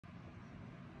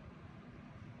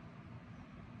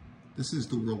This is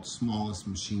the world's smallest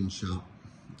machine shop.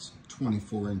 It's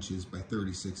 24 inches by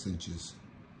 36 inches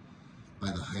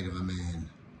by the height of a man.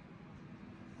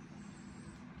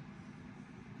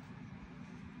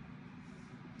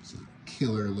 It's a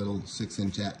killer little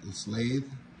 6-inch Atlas lathe.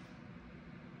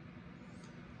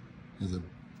 Has a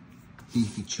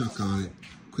beefy chuck on it,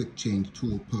 quick change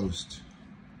tool post,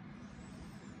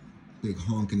 big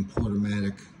honking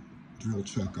Portomatic drill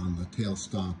chuck on the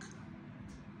tailstock.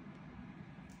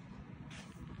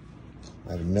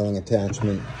 I have a milling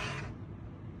attachment.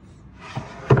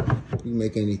 You can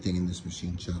make anything in this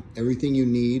machine shop. Everything you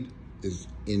need is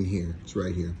in here. It's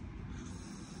right here.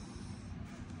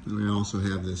 And I also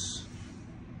have this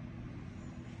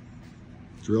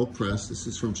drill press. This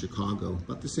is from Chicago,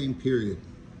 about the same period.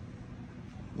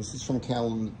 This is from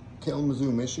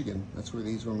Kalamazoo, Michigan. That's where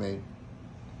these were made.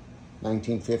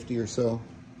 1950 or so.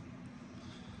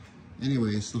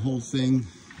 Anyways, the whole thing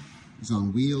is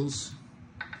on wheels.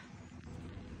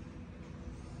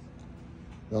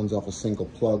 Runs off a single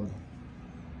plug.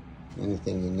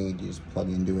 Anything you need, you just plug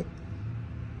into it.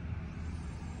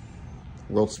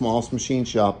 World's smallest machine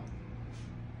shop.